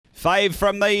Fave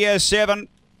from the 7.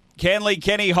 Canley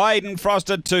Kenny, Hayden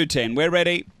Frost at 2.10. We're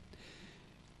ready.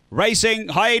 Racing,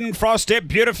 Hayden Frost stepped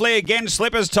beautifully again.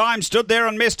 Slipper's Time stood there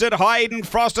and missed it. Hayden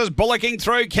Frost is bullocking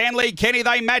through. Canley Kenny,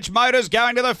 they match motors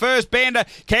going to the first bend.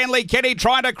 Canley Kenny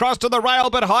trying to cross to the rail,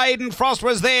 but Hayden Frost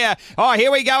was there. Oh,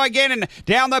 here we go again. And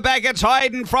down the back, it's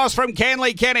Hayden Frost from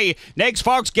Canley Kenny. Next,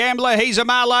 Fox Gambler, he's a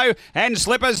Marlowe. And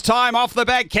Slipper's Time off the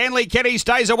back. Canley Kenny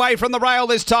stays away from the rail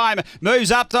this time. Moves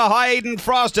up to Hayden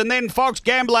Frost, and then Fox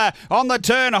Gambler on the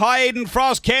turn. Hayden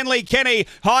Frost, Canley Kenny.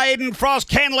 Hayden Frost,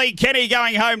 Canley Kenny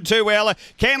going home too well.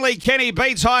 Canley Kenny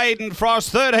beats Hayden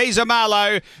Frost. Third, he's a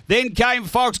Marlowe. Then came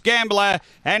Fox Gambler,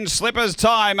 and Slipper's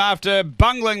Time, after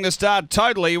bungling the start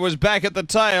totally, was back at the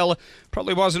tail.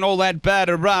 Probably wasn't all that bad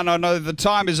a run. I know the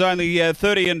time is only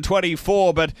 30 and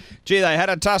 24, but gee, they had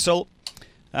a tussle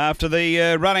after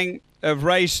the running of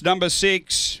race number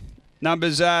 6.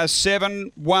 Numbers are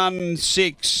 7, 1,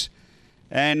 6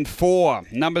 and 4.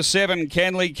 Number 7,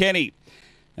 Canley Kenny.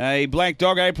 A Black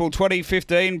Dog, April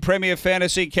 2015, Premier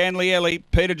Fantasy, Canley Ellie,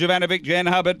 Peter Jovanovic, Jan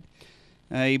Hubbard.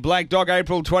 A Black Dog,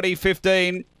 April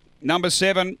 2015, number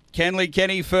 7, Canley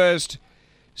Kenny first.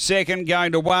 Second,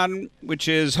 going to 1, which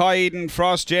is Hayden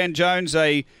Frost, Jan Jones.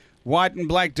 A White and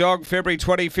Black Dog, February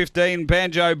 2015,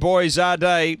 Banjo Boy,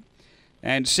 Zarday.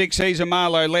 And 6, he's a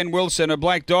Marlowe, Len Wilson. A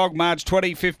Black Dog, March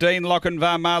 2015,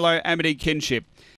 Lochinvar Marlowe, Amity Kinship.